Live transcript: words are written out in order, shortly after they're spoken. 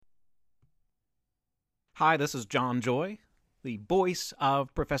Hi, this is John Joy, the voice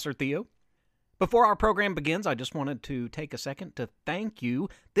of Professor Theo. Before our program begins, I just wanted to take a second to thank you.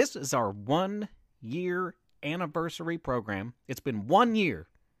 This is our 1-year anniversary program. It's been 1 year,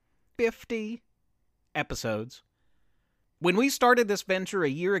 50 episodes. When we started this venture a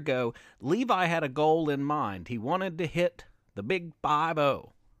year ago, Levi had a goal in mind. He wanted to hit the big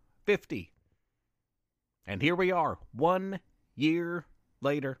 50, 50. And here we are, 1 year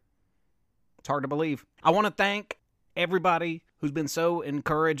later. It's hard to believe. I want to thank everybody who's been so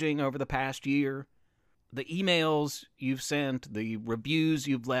encouraging over the past year. The emails you've sent, the reviews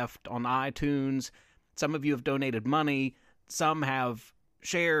you've left on iTunes. Some of you have donated money. Some have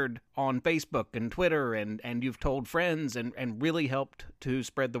shared on Facebook and Twitter, and you've told friends and really helped to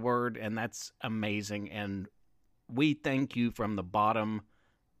spread the word, and that's amazing. And we thank you from the bottom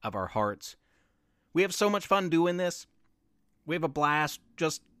of our hearts. We have so much fun doing this. We have a blast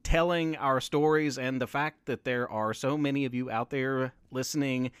just telling our stories, and the fact that there are so many of you out there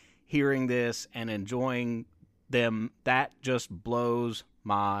listening, hearing this, and enjoying them, that just blows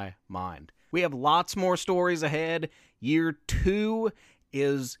my mind. We have lots more stories ahead. Year 2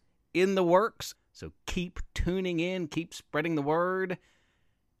 is in the works, so keep tuning in, keep spreading the word,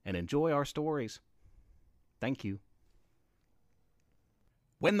 and enjoy our stories. Thank you.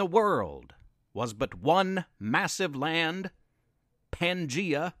 When the world was but one massive land,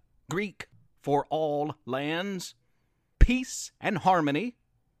 Pangea, Greek for all lands, peace and harmony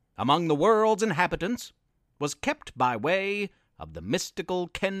among the world's inhabitants was kept by way of the mystical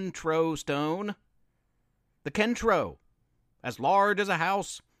Kentro stone. The Kentro, as large as a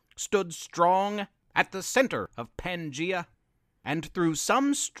house, stood strong at the center of Pangea, and through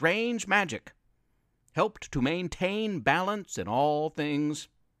some strange magic helped to maintain balance in all things.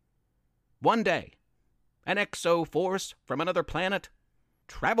 One day, an exo-force from another planet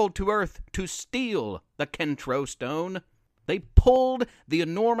traveled to Earth to steal the Kentro stone. They pulled the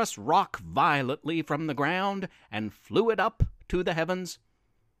enormous rock violently from the ground and flew it up to the heavens.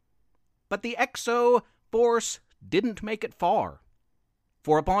 But the exo-force didn't make it far,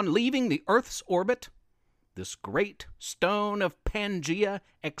 for upon leaving the Earth's orbit, this great stone of Pangea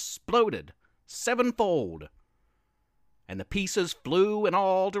exploded sevenfold, and the pieces flew in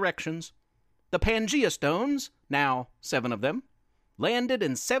all directions. The Pangea stones, now 7 of them, landed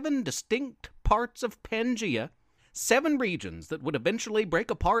in 7 distinct parts of Pangea, 7 regions that would eventually break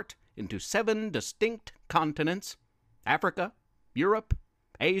apart into 7 distinct continents: Africa, Europe,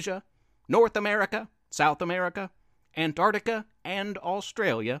 Asia, North America, South America, Antarctica, and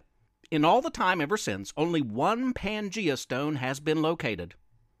Australia. In all the time ever since, only one Pangea stone has been located.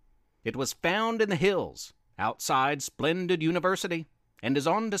 It was found in the hills outside Splendid University, and is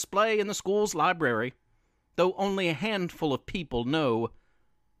on display in the school's library, though only a handful of people know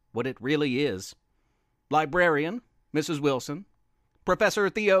what it really is. Librarian, Mrs. Wilson, Professor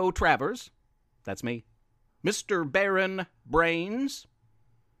Theo Travers, that's me, Mr. Baron Brains,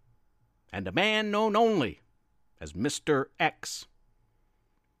 and a man known only as Mr. X.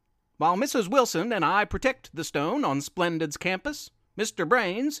 While Mrs. Wilson and I protect the stone on Splendid's campus, Mr.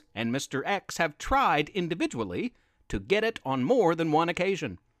 Brains and Mr. X have tried individually to get it on more than one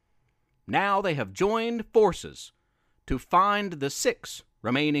occasion. Now they have joined forces to find the 6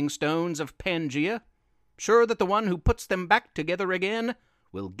 remaining stones of Pangea, sure that the one who puts them back together again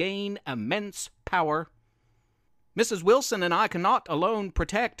will gain immense power. Mrs. Wilson and I cannot alone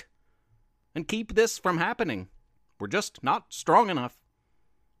protect and keep this from happening. We're just not strong enough.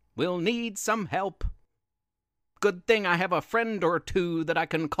 We'll need some help. Good thing I have a friend or two that I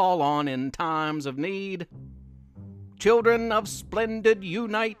can call on in times of need. Children of Splendid,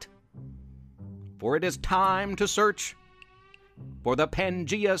 unite, for it is time to search for the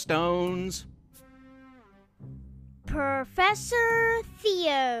Pangea stones. Professor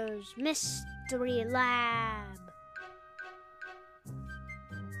Theo's Mystery Lab.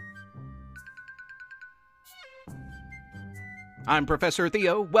 I'm Professor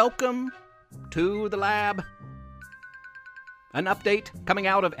Theo. Welcome to the lab. An update coming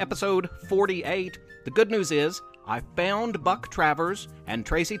out of episode 48. The good news is I found Buck Travers and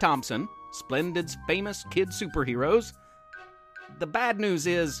Tracy Thompson, Splendid's famous kid superheroes. The bad news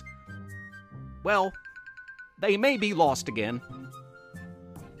is, well, they may be lost again.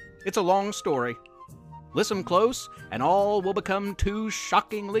 It's a long story. Listen close, and all will become too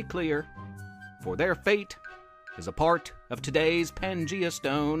shockingly clear, for their fate is a part of today's Pangea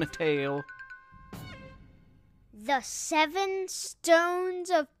Stone tale. The 7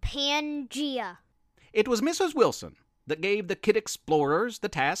 Stones of Pangea. It was Mrs. Wilson that gave the kid explorers the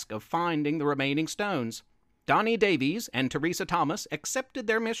task of finding the remaining stones. Donnie Davies and Teresa Thomas accepted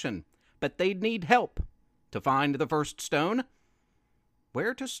their mission, but they'd need help. to find the first stone.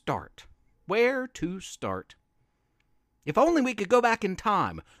 Where to start? Where to start? If only we could go back in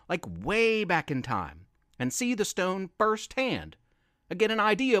time, like way back in time, and see the stone firsthand, and get an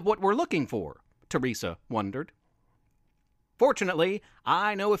idea of what we're looking for, Teresa wondered. Fortunately,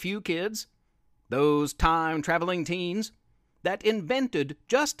 I know a few kids, those time-traveling teens, that invented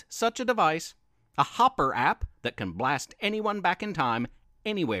just such a device, a hopper app that can blast anyone back in time,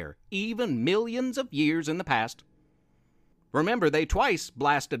 anywhere, even millions of years in the past. Remember, they twice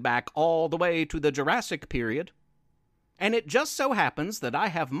blasted back all the way to the Jurassic period. And it just so happens that I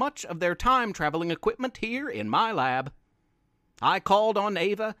have much of their time-traveling equipment here in my lab. I called on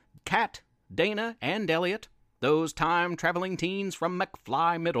Ava, Kat, Dana, and Elliot, those time-traveling teens from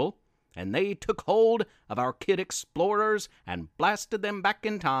McFly Middle, and they took hold of our kid explorers and blasted them back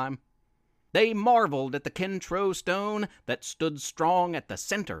in time. They marveled at the Kentro stone that stood strong at the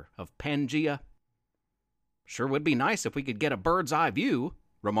center of Pangea. "Sure would be nice if we could get a bird's-eye view,"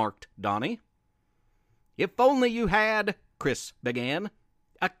 remarked Donnie. "If only you had," Chris began,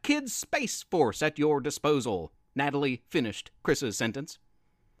 "a kid's space force at your disposal," Natalie finished Chris's sentence.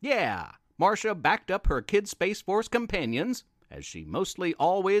 "Yeah," Marcia backed up her Kid Space Force companions, as she mostly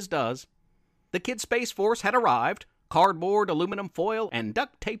always does. The Kid Space Force had arrived, cardboard, aluminum foil, and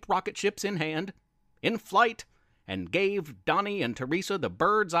duct tape rocket ships in hand, in flight, and gave Donnie and Teresa the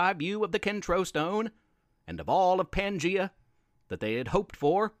bird's eye view of the Kentro stone, and of all of Pangea, that they had hoped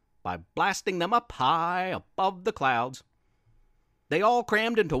for, by blasting them up high above the clouds. They all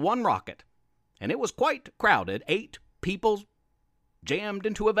crammed into one rocket, and it was quite crowded, 8 people jammed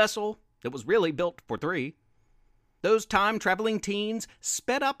into a vessel that was really built for 3. Those time-traveling teens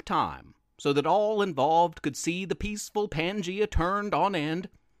sped up time so that all involved could see the peaceful Pangea turned on end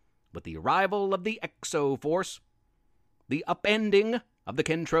with the arrival of the Exo-Force, the upending of the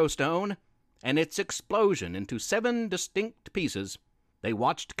Kentro stone, and its explosion into 7 distinct pieces. They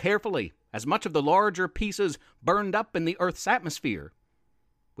watched carefully as much of the larger pieces burned up in the Earth's atmosphere,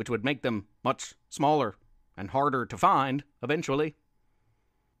 which would make them much smaller and harder to find eventually.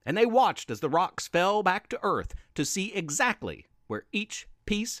 And they watched as the rocks fell back to Earth to see exactly where each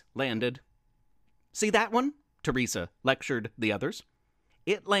piece landed. "See that one?" Teresa lectured the others.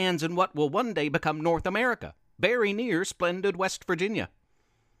 "It lands in what will one day become North America, very near splendid West Virginia."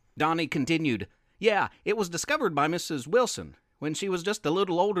 Donnie continued, "Yeah, it was discovered by Mrs. Wilson when she was just a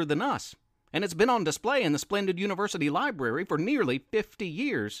little older than us, and it's been on display in the splendid university library for nearly 50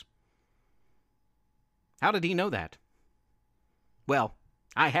 years. How did he know that? Well,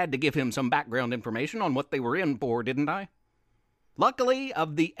 I had to give him some background information on what they were in for, didn't I? Luckily,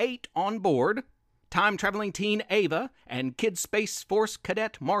 of the 8 on board, time-traveling teen Ava and Kid Space Force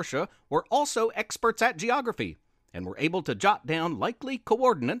cadet Marcia were also experts at geography and were able to jot down likely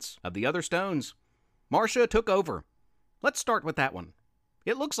coordinates of the other stones. Marcia took over. Let's start with that one.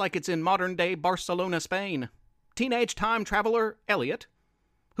 It looks like it's in modern-day Barcelona, Spain. Teenage time traveler Elliot,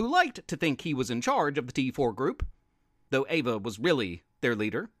 who liked to think he was in charge of the T4 group, though Ava was really their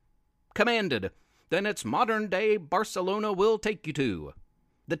leader, commanded, "Then it's modern-day Barcelona we'll take you to."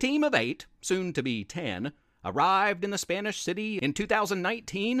 The team of 8, soon to be 10, arrived in the Spanish city in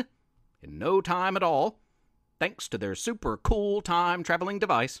 2019 in no time at all, thanks to their super cool time-traveling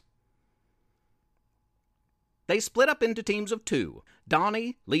device. They split up into teams of 2,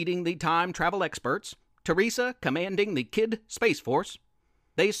 Donnie leading the time travel experts, Teresa commanding the Kid Space Force.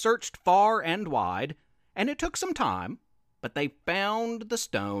 They searched far and wide, and it took some time, but they found the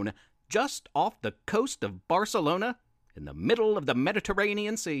stone just off the coast of Barcelona in the middle of the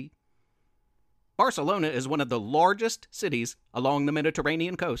Mediterranean Sea. Barcelona is one of the largest cities along the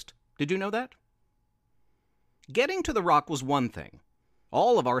Mediterranean coast. Did you know that? Getting to the rock was one thing.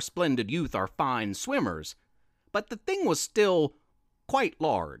 All of our splendid youth are fine swimmers, but the thing was still quite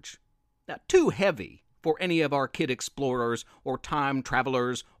large. Too heavy for any of our kid explorers or time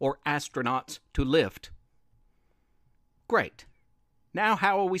travelers or astronauts to lift. Great. Now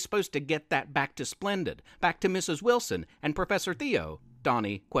how are we supposed to get that back to Splendid, back to Mrs. Wilson and Professor Theo?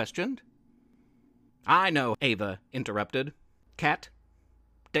 Donnie questioned. I know, Ava interrupted. Kat?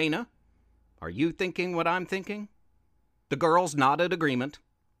 Dana? Are you thinking what I'm thinking? The girls nodded agreement,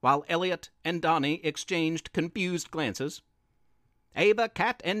 while Elliot and Donnie exchanged confused glances. Ava,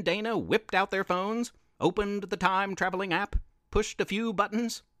 Kat, and Dana whipped out their phones, opened the time-traveling app, pushed a few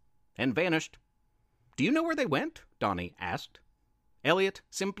buttons, and vanished. Do you know where they went? Donnie asked. Elliot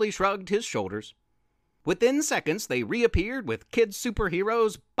simply shrugged his shoulders. Within seconds, they reappeared with kid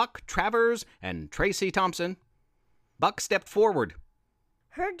superheroes Buck Travers and Tracy Thompson. Buck stepped forward.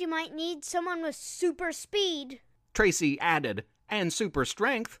 Heard you might need someone with super speed, Tracy added, and super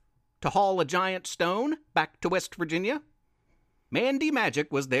strength. to haul a giant stone back to West Virginia. Mandy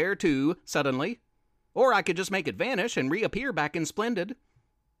Magic was there too, suddenly. Or I could just make it vanish and reappear back in Splendid.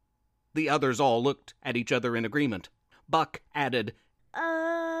 The others all looked at each other in agreement. Buck added,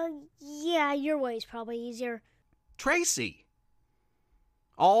 Yeah, your way's probably easier. Tracy!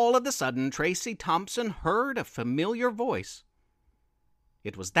 All of a sudden, Tracy Thompson heard a familiar voice.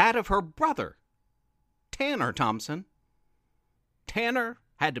 It was that of her brother, Tanner Thompson. Tanner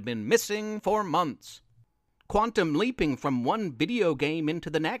had been missing for months, quantum leaping from one video game into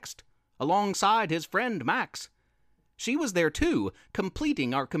the next, alongside his friend Max. She was there too,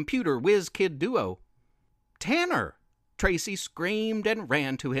 completing our computer whiz kid duo. Tanner! Tracy screamed and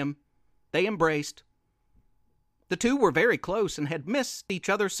ran to him. They embraced. The two were very close and had missed each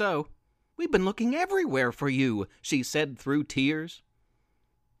other so. We've been looking everywhere for you, she said through tears.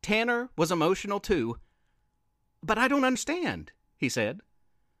 Tanner was emotional too. But I don't understand, he said.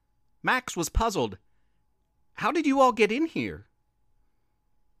 Max was puzzled. How did you all get in here?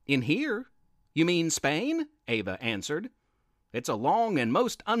 In here? You mean Spain? Ava answered. It's a long and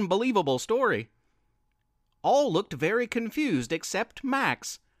most unbelievable story. All looked very confused except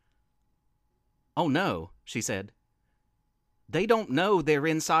Max. Oh no, she said. They don't know they're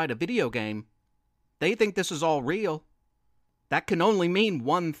inside a video game. They think this is all real. That can only mean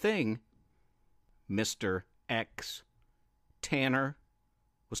one thing. Mr. X, Tanner,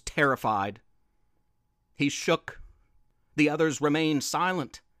 was terrified. He shook. The others remained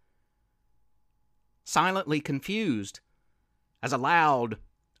silent. Silently confused, as a loud,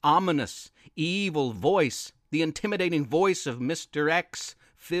 ominous, evil voice, the intimidating voice of Mr. X,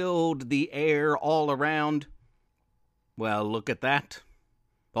 filled the air all around. Well, look at that.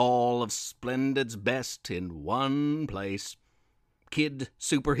 All of Splendid's best in one place. Kid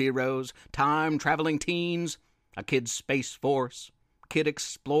superheroes, time-traveling teens, a kid space force, kid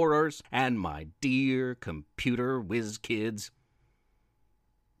explorers, and my dear computer whiz kids.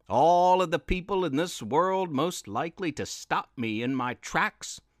 All of the people in this world most likely to stop me in my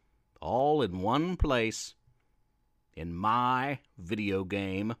tracks, all in one place. In my video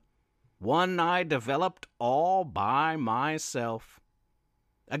game. One I developed all by myself.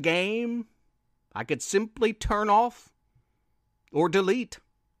 A game I could simply turn off or delete,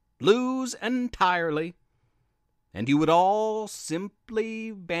 lose entirely, and you would all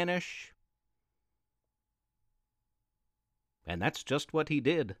simply vanish. And that's just what he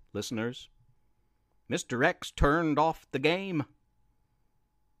did, listeners. Mr. X turned off the game.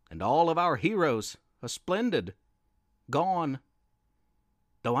 And all of our heroes, a Splendid, gone.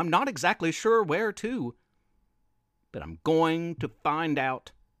 Though I'm not exactly sure where to. But I'm going to find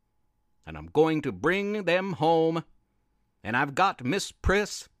out. And I'm going to bring them home. And I've got Miss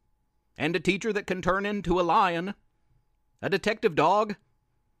Priss, and a teacher that can turn into a lion, a detective dog,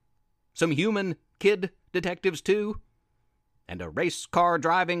 some human kid detectives too, and a race car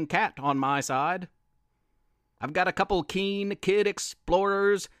driving cat on my side. I've got a couple keen kid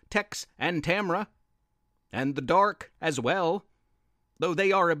explorers, Tex and Tamra, and the Dark as well, though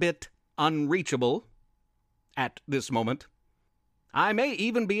they are a bit unreachable at this moment. I may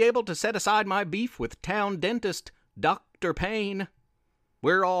even be able to set aside my beef with town dentist Dr. Payne.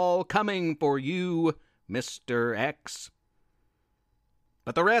 We're all coming for you, Mr. X.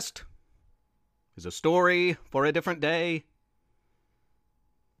 But the rest is a story for a different day.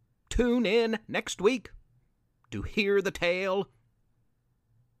 Tune in next week to hear the tale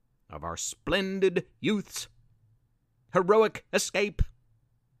of our splendid youth's heroic escape.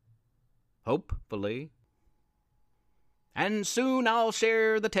 Hopefully. And soon I'll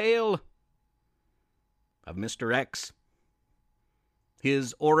share the tale of Mr. X,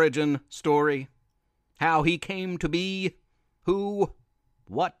 his origin story, how he came to be, who,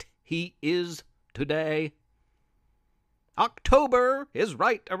 what he is today. October is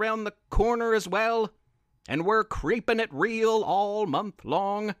right around the corner as well, and we're creeping it real all month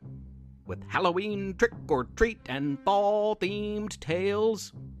long, with Halloween trick-or-treat and fall-themed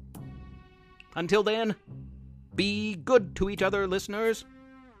tales. Until then, be good to each other, listeners.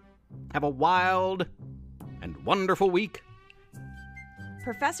 Have a wild and wonderful week.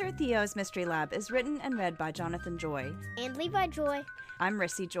 Professor Theo's Mystery Lab is written and read by Jonathan Joy. And Levi Joy. I'm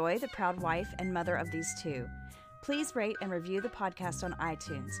Rissy Joy, the proud wife and mother of these two. Please rate and review the podcast on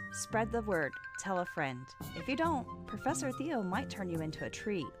iTunes. Spread the word. Tell a friend. If you don't, Professor Theo might turn you into a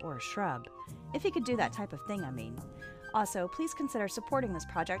tree or a shrub. If he could do that type of thing, I mean. Also, please consider supporting this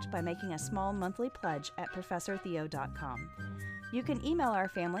project by making a small monthly pledge at ProfessorTheo.com. You can email our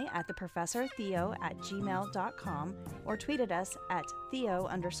family at theprofessortheo@gmail.com or tweet at us at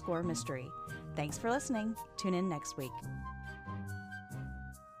Theo_mystery. Thanks for listening. Tune in next week.